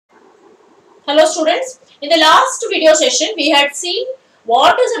Hello students, in the last video session we had seen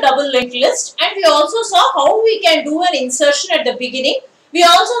what is a double linked list and we also saw how we can do an insertion at the beginning. We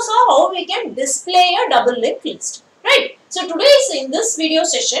also saw how we can display a double linked list, right? So today in this video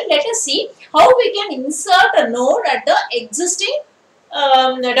session, let us see how we can insert a node at the existing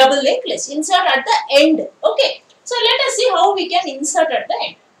double linked list, insert at the end, okay? So let us see how we can insert at the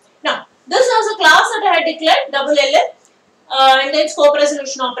end. Now, this was a class that I had declared double LL. And then scope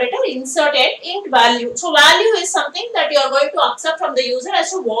resolution operator, insert at int value. So value is something that you are going to accept from the user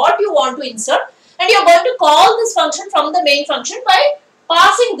as to what you want to insert, and you are going to call this function from the main function by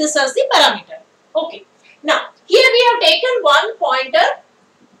passing this as the parameter. Okay. Now here we have taken one pointer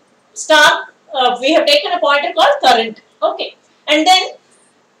star. We have taken a pointer called current. Okay. And then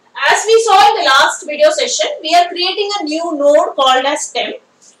as we saw in the last video session, we are creating a new node called as temp.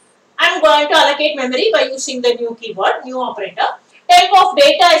 I am going to allocate memory by using the new keyword, new operator. Temp of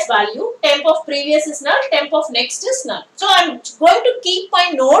data is value, temp of previous is null, temp of next is null. So I am going to keep my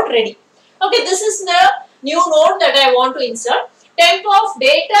node ready. Okay, this is the new node that I want to insert. Temp of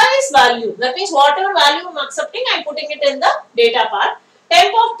data is value. That means whatever value I am accepting, I am putting it in the data part.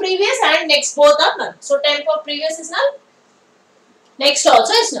 Temp of previous and next both are null. So temp of previous is null, next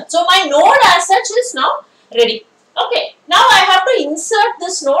also is null. So my node as such is now ready. Okay, now I have to insert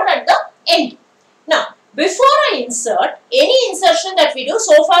this node at the end. Now, before I insert, any insertion that we do,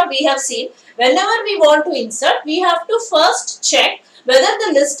 so far we have seen, whenever we want to insert, we have to first check whether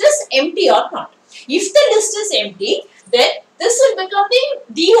the list is empty or not. If the list is empty, then this will become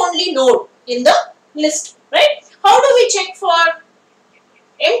the only node in the list, right? How do we check for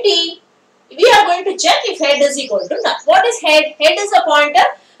empty? We are going to check if head is equal to null. What is head? Head is a pointer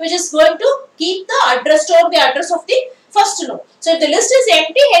which is going to keep the address, store the address of the first node. So if the list is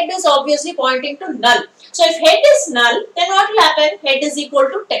empty, head is obviously pointing to null. So if head is null, then what will happen? Head is equal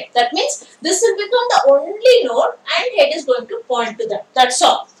to 10. That means this will become the only node and head is going to point to that. That's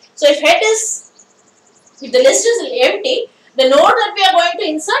all. So if the list is empty, the node that we are going to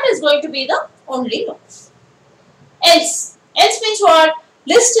insert is going to be the only node. Else means what?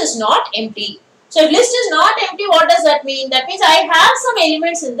 List is not empty. So if list is not empty, what does that mean? That means I have some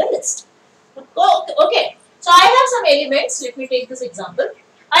elements in the list. Okay. So I have some elements. Let me take this example.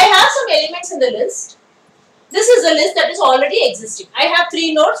 I have some elements in the list. This is a list that is already existing. I have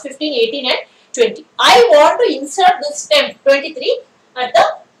 3 nodes, 15, 18 and 20. I want to insert this temp 23 at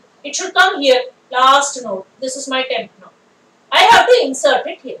it should come here, last node. This is my temp node. I have to insert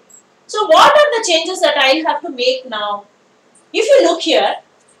it here. So what are the changes that I will have to make now? If you look here,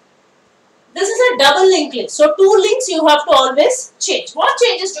 this is a double link list. So 2 links you have to always change. What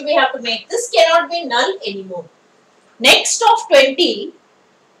changes do we have to make? This cannot be null anymore. Next of 20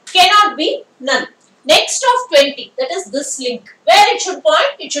 cannot be null. Next of 20, that is this link. Where it should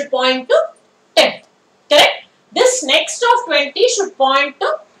point? It should point to 10. Correct? This next of 20 should point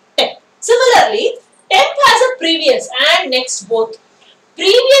to 10. Similarly, temp has a previous and next both.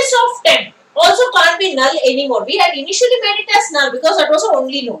 Previous of temp also can't be null anymore. We had initially made it as null because that was the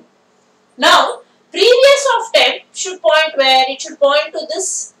only node. Now, previous of temp should point where? It should point to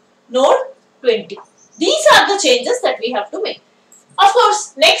this node 20. These are the changes that we have to make. Of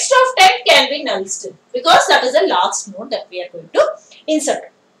course, next of temp can be null still because that is the last node that we are going to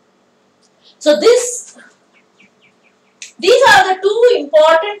insert. So, these are the 2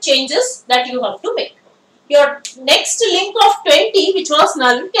 important changes that you have to make. Your next link of 20, which was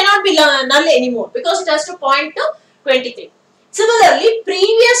null, cannot be null anymore because it has to point to 23. Similarly,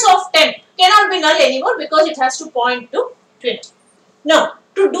 previous of temp cannot be null anymore because it has to point to 20. Now,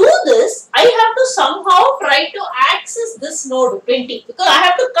 to do this, I have to somehow try to access this node 20 because I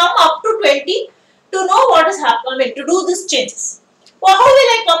have to come up to 20 to know what is happening, to do these changes. Well, how will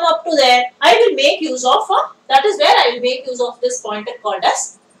I come up to there? I will make use of, that is where I will make use of this pointer called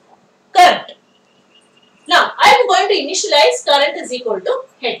as current. Now, I am going to initialize current is equal to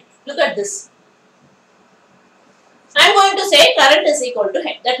head. Look at this. I am going to say current is equal to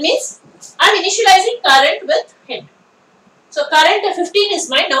head. That means I am initializing current with head. So current 15 is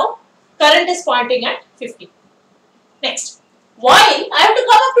mine now. Current is pointing at 15. Next, while I have to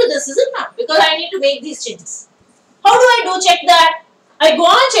come up to this, is it not? Because I need to make these changes. How do I check that? I go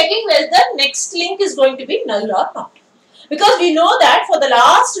on checking whether the next link is going to be null or not. Because we know that for the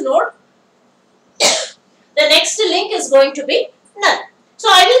last node, the next link is going to be null. So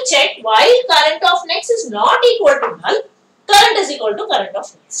I will check while current of next is not equal to null, current is equal to current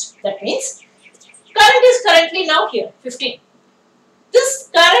of next. That means current is currently now here, 15. This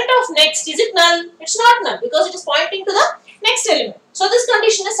current of next, is it null? It's not null because it is pointing to the next element. So this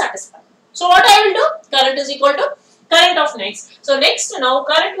condition is satisfied. So what I will do? Current is equal to current of next. So next now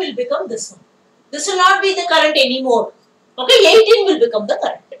current will become this one. This will not be the current anymore. Okay, 18 will become the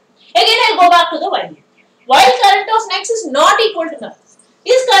current. Again, I will go back to the while loop. While current of next is not equal to null.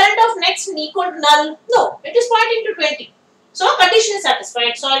 Is current of next equal to null? No, it is pointing to 20. So, condition is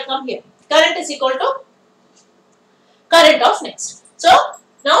satisfied. So, I will come here. Current is equal to current of next. So,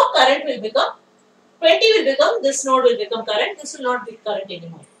 now current will become 20 will become, this node will become current, this will not be current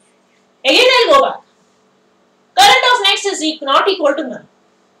anymore. Again, I will go back. Current of next is not equal to null.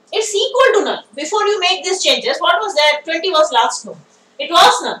 It's equal to null. Before you make these changes, what was there? 20 was last node. It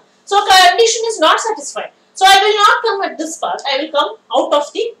was null. So, condition is not satisfied. So, I will not come at this part. I will come out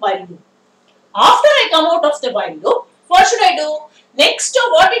of the while loop. After I come out of the while loop, what should I do? Next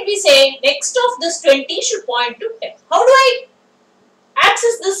of, what did we say? Next of this 20 should point to 10. How do I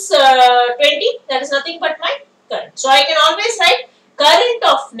access this 20? That is nothing but my current. So, I can always write current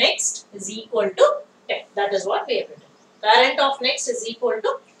of next is equal to 10. That is what we have written. Current of next is equal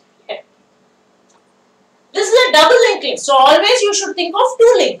to 10. This is a double linked list. So, always you should think of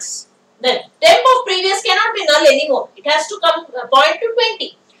two links. Then, temp of previous cannot be null anymore. It has to come point to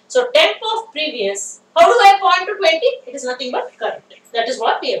 20. So, temp of previous, how do I point to 20? It is nothing but current. That is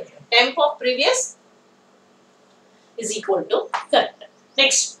what we have written. Temp of previous is equal to current.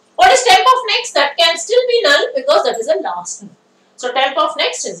 Next, what is temp of next? That can still be null because that is a last node. So, temp of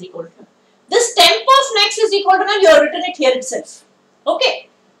next is equal to null. This temp of next is equal to null, you have written it here itself. Okay.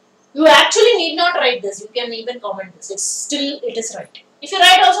 You actually need not write this. You can even comment this. It's still, it is right. If you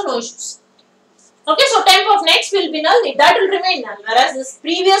write also, no issues. Okay, so temp of next will be null. That will remain null. Whereas this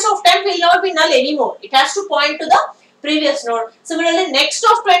previous of temp will not be null anymore. It has to point to the previous node. Similarly, next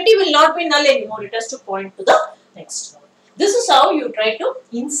of 20 will not be null anymore. It has to point to the next node. This is how you try to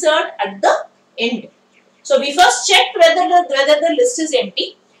insert at the end. So, we first checked whether the list is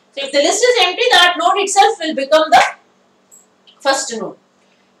empty. So, if the list is empty, that node itself will become the first node.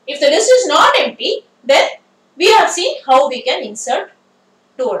 If the list is not empty, then we have seen how we can insert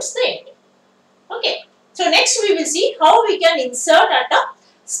towards the end. Okay. So, next we will see how we can insert at a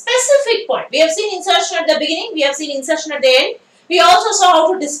specific point. We have seen insertion at the beginning, we have seen insertion at the end. We also saw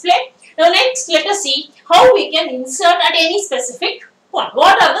how to display. Now, next let us see how we can insert at any specific point.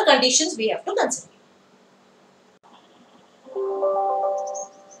 What are the conditions we have to consider?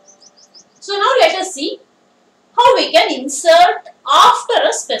 So, now let us see how we can insert after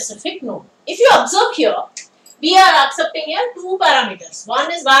a specific node. If you observe here, we are accepting here two parameters.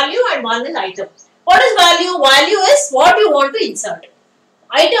 One is value and one is item. What is value? Value is what you want to insert.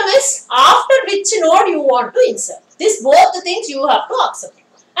 Item is after which node you want to insert. This both the things you have to accept.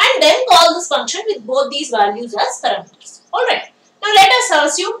 And then call this function with both these values as parameters. Alright. Now let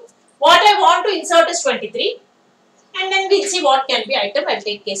us assume what I want to insert is 23. And then we will see what can be item. I will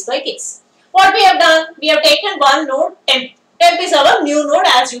take case by case. What we have done? We have taken one node, temp. Temp is our new node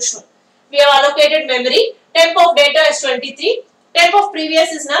as usual. We have allocated memory. Temp of data is 23. Temp of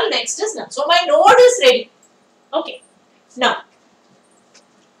previous is null. Next is null. So, my node is ready. Okay. Now,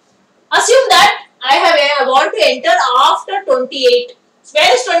 assume that I want to enter after 28.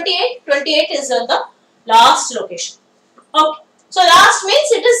 Where is 28? 28 is on the last location. Okay. So, last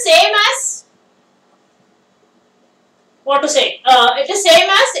means it is same as, what to say? It is same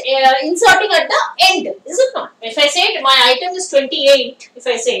as inserting at the end, is it not? If I say my item is 28, if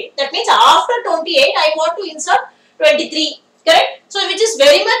I say, that means after 28, I want to insert 23, correct? So, which is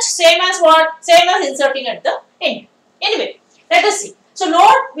very much same as what? Same as inserting at the end. Anyway, let us see. So,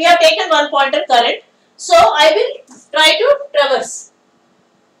 node, we have taken one pointer current. So, I will try to traverse.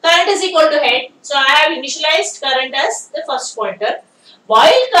 Current is equal to head. So, I have initialized current as the first pointer.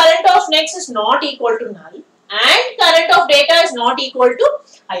 While current of next is not equal to null, and current of data is not equal to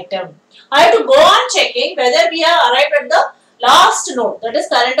item. I have to go on checking whether we have arrived at the last node, that is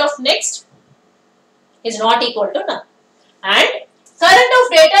current of next is not equal to null, and current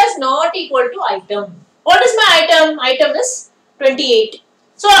of data is not equal to item. What is my item? Item is 28.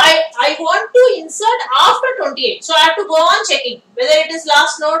 So, I want to insert after 28. So, I have to go on checking whether it is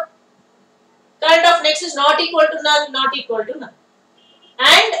last node, current of next is not equal to null, not equal to null,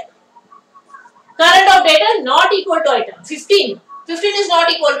 and current of data is not equal to item. 15. 15 is not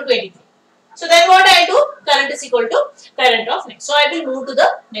equal to 23. So, then what I do? Current is equal to current of next. So, I will move to the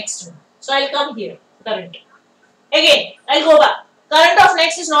next one. So, I will come here. Current. Again, I will go back. Current of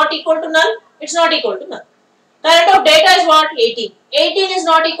next is not equal to null. It is not equal to null. Current of data is what? 18. 18 is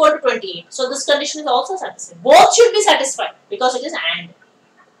not equal to 28. So, this condition is also satisfied. Both should be satisfied because it is AND.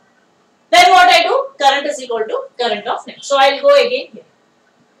 Then what I do? Current is equal to current of next. So, I will go again here.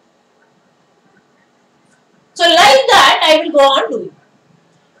 So, like that, I will go on doing.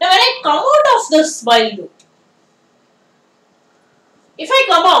 Now, when I come out of this while loop, if I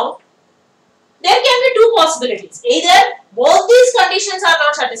come out, There can be two possibilities. Either both these conditions are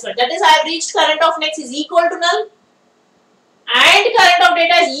not satisfied. That is, I have reached current of next is equal to null and current of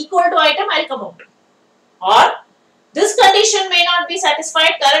data is equal to item, I will come out. Or this condition may not be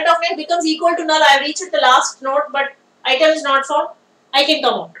satisfied, current of next becomes equal to null, I have reached the last node but item is not found, I can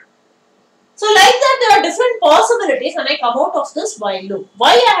come out. So like that there are different possibilities when I come out of this while loop.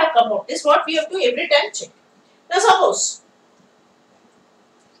 Why I have come out is what we have to every time check. Now suppose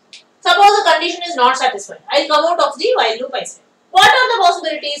the condition is not satisfied, I will come out of the while loop I said. What are the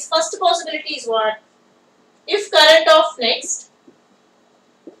possibilities? First possibility is what? If current of next,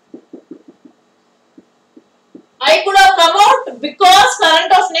 I could have come out because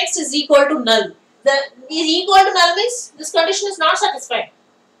current of next is equal to null. The is equal to null means this condition is not satisfied.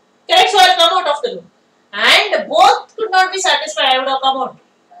 Correct? So I will come out of the loop. And both could not be satisfied, I would have come out.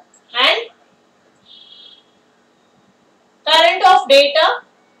 And current of data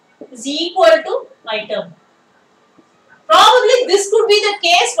is equal to item. Probably this could be the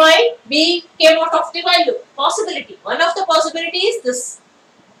case why we came out of the while loop. Possibility. One of the possibilities is this.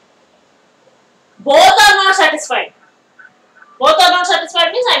 Both are not satisfied. Both are not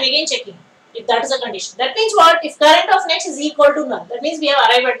satisfied means I am again checking if that is a condition. That means what? If current of next is equal to null. That means we have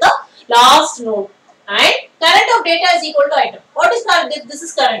arrived at the last node. And current of data is equal to item. What is current? This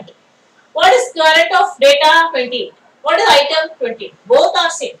is current. What is current of data? 28. What is item? 28. Both are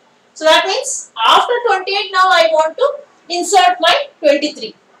same. So that means after 28 now I want to insert my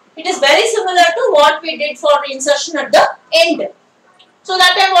 23. It is very similar to what we did for insertion at the end. So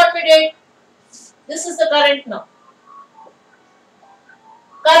that time what we did? This is the current now.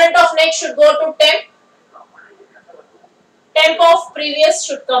 Current of next should go to temp. Temp of previous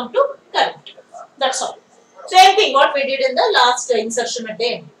should come to current. That's all. Same thing what we did in the last insertion at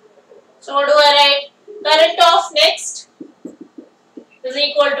the end. So what do I write? Current of next is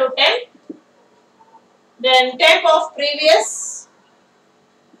equal to temp. Then temp of previous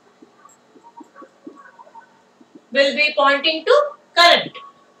will be pointing to current.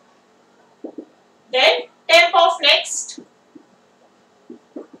 Then temp of next,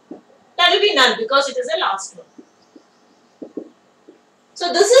 that will be null because it is the last one.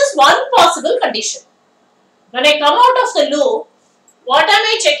 So this is one possible condition. When I come out of the loop, what am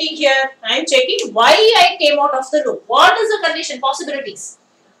I checking here? I am checking why I came out of the loop. What is the condition? Possibilities.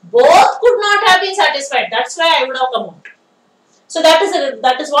 Both could not have been satisfied. That's why I would have come out. So that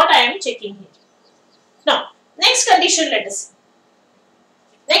is what I am checking here. Now, next condition let us see.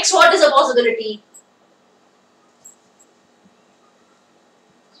 Next, what is a possibility?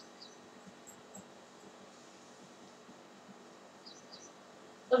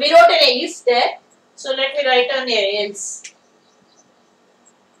 So we wrote an if there. So let me write an else.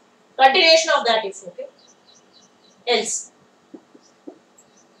 Continuation of that if, okay? Else.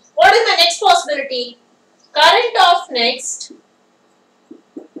 What is the next possibility? Current of next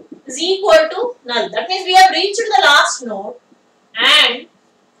is equal to null. That means we have reached the last node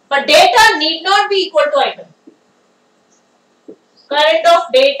but data need not be equal to item. Current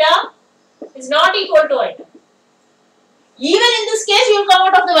of data is not equal to item. Even in this case, you will come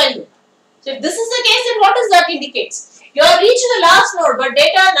out of the while loop. So if this is the case, then what does that indicates? You have reached the last node, but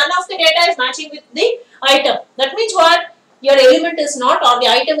none of the data is matching with the item. That means what? Your element is not, or the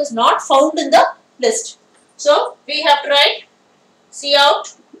item is not found in the list. So we have to write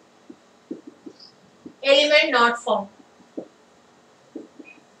cout element not found.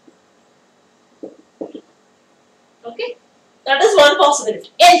 Okay, that is one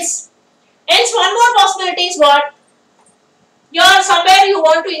possibility. Else one more possibility is what? You are somewhere you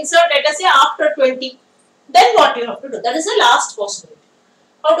want to insert, let us say after 20. Then what you have to do? That is the last possibility.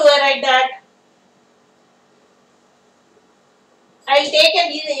 How do I write that? I will take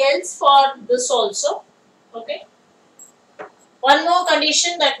an else for this also. Okay. One more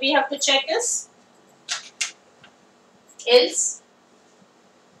condition that we have to check is else.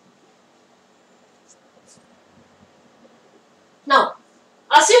 Now,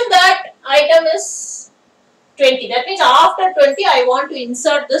 assume that item is 20. That means after 20, I want to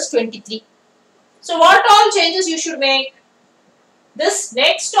insert this 23. So, what all changes you should make? This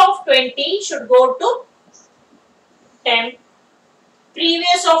next of 20 should go to temp.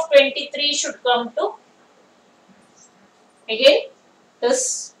 Previous of 23 should come to again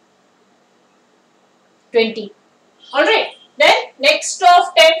this 20. Alright. Then next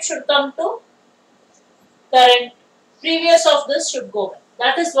of temp should come to current. Previous of this should go back.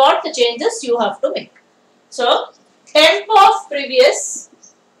 That is what the changes you have to make. So, temp of previous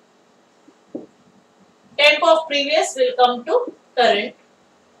will come to current.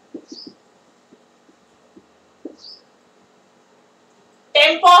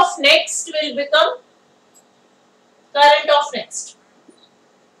 temp of next will become current of next.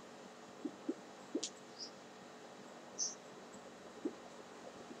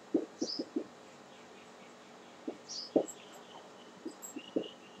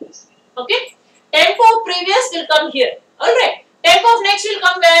 Okay, temp of previous will come here. Alright, temp of next will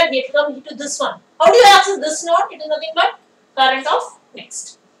come where? It will come to this one. How do you access this node? It is nothing but current of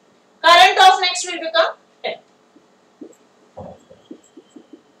next. Current of next will become temp.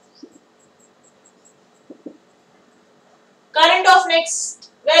 Current of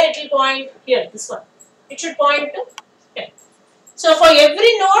next, where it will point? Here, this one. It should point to temp. So for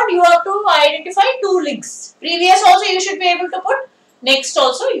every node, you have to identify two links. Previous also you should be able to put. Next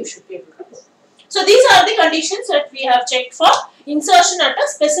also you should be able to put. So these are the conditions that we have checked for insertion at a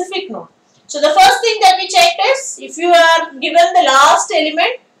specific node. So the first thing that we checked is, if you are given the last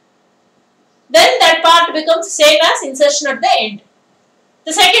element, then that part becomes same as insertion at the end.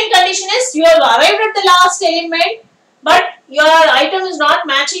 The second condition is, you have arrived at the last element, but your item is not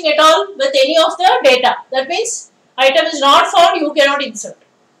matching at all with any of the data. That means item is not found, you cannot insert.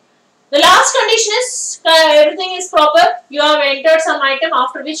 The last condition is everything is proper. You have entered some item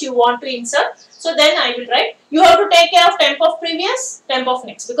after which you want to insert. So then I will write, you have to take care of temp of previous, temp of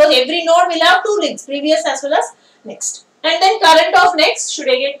next, because every node will have two links, previous as well as next. And then current of next should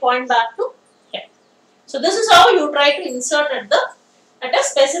again point back to temp. So this is how you try to insert at a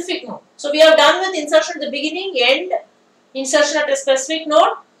specific node. So we have done with insertion at the beginning, end, insertion at a specific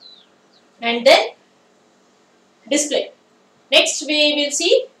node, and then display. Next we will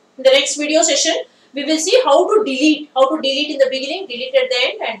see, in the next video session, we will see how to delete in the beginning, delete at the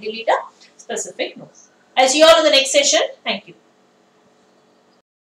end, and delete a specific node. I'll see you all in the next session. Thank you.